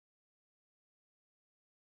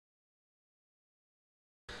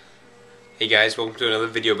Hey guys, welcome to another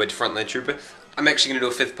video by Frontline Trooper. I'm actually going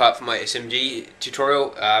to do a 5th part for my SMG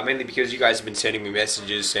tutorial, mainly because you guys have been sending me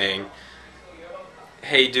messages saying,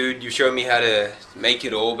 hey dude, you showed me how to make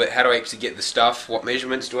it all, but how do I actually get the stuff? What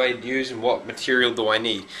measurements do I use and what material do I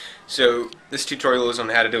need? So this tutorial is on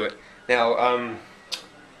how to do it. Now,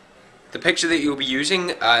 the picture that you'll be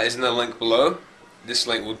using is in the link below. This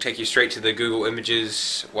link will take you straight to the Google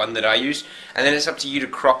Images one that I use, and then it's up to you to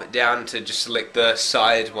crop it down to just select the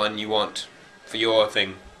side one you want for your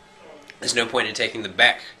thing. There's no point in taking the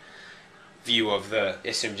back view of the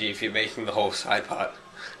SMG if you're making the whole side part.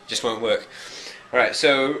 It just won't work. Alright,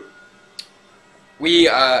 so we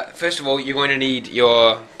first of all you're going to need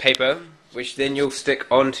your paper, which then you'll stick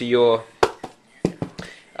onto your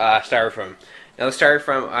styrofoam. Now the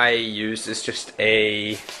styrofoam I used is just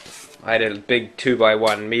I had a big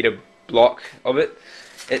 2x1 meter block of it.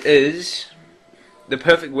 It is the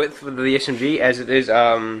perfect width for the SMG, as it is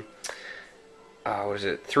what is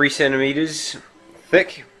it, 3 centimeters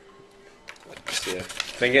thick. See a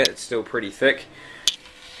finger, it's still pretty thick.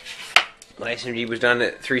 My SMG was done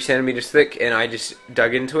at 3 centimeters thick, and I just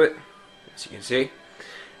dug into it, as you can see.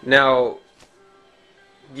 Now,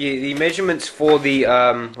 the measurements for the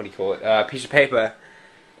what do you call it? Piece of paper.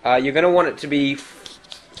 You're going to want it to be.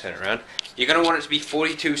 Turn it around. You're going to want it to be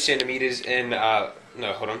 42 centimeters in.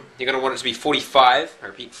 No, hold on. You're going to want it to be 45. I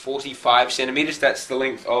repeat, 45 centimeters. That's the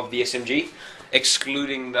length of the SMG,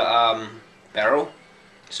 excluding the barrel.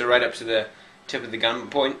 So right up to the tip of the gun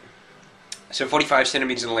point. So 45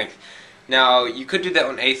 centimeters in length. Now you could do that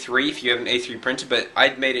on A3 if you have an A3 printer, but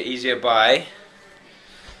I'd made it easier by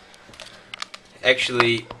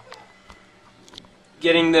actually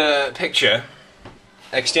getting the picture,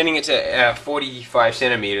 extending it to 45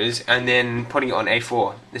 centimeters, and then putting it on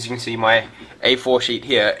A4. As you can see, my A4 sheet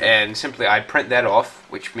here, and simply I print that off,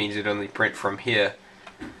 which means it only print from here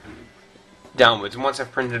downwards. And once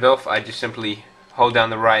I've printed it off, I just simply hold down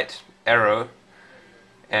the right arrow,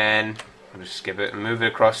 and I'll just skip it and move it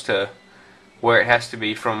across to where it has to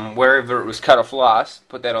be from wherever it was cut off last.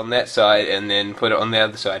 Put that on that side, and then put it on the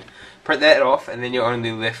other side. Print that off, and then you're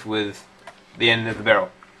only left with the end of the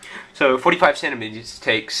barrel. So 45 centimeters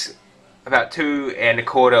takes about 2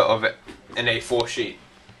 1/4 of an A4 sheet,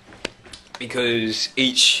 because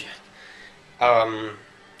each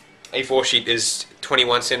A4 sheet is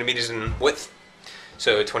 21 centimeters in width.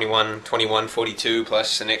 So 21, 21, 42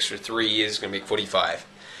 plus an extra 3 is going to make 45.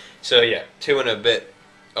 So yeah, 2 and a bit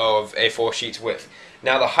of A4 sheets width.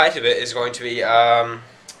 Now the height of it is going to be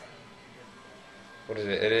what is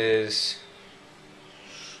it? It is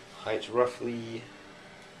height roughly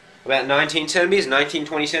about 19 centimeters, 19,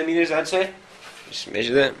 20 centimeters, I'd say. Just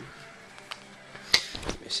measure that.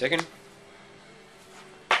 Give me a second.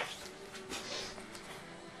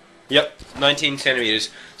 Yep, 19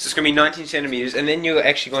 centimeters. So it's going to be 19 centimeters, and then you're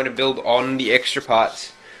actually going to build on the extra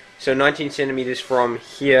parts. So 19 centimeters from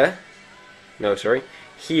here, no, sorry,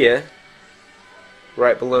 here,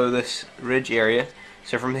 right below this ridge area.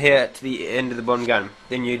 So from here to the end of the bottom gun.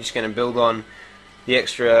 Then you're just going to build on the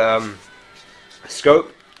extra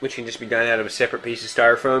scope, which can just be done out of a separate piece of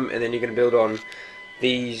styrofoam, and then you're going to build on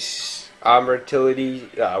these armor utility,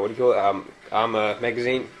 what do you call it, armor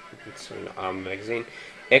magazine, it's an armor magazine,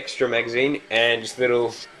 extra magazine, and just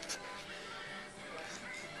little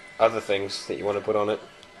other things that you want to put on it.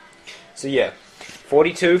 So yeah,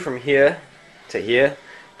 42 from here to here,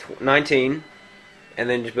 19, and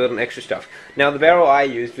then just build on extra stuff. Now the barrel I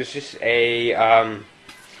used was just a,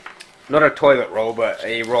 not a toilet roll, but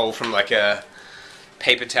a roll from like a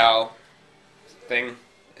paper towel thing.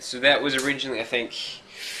 So that was originally, I think,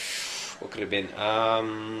 what could it have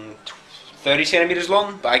been, 30 centimeters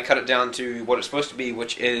long, but I cut it down to what it's supposed to be,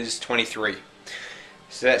 which is 23.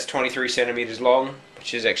 So that's 23 centimeters long,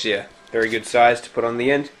 which is actually a very good size to put on the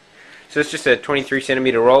end. So it's just a 23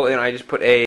 centimeter roll, and I just put a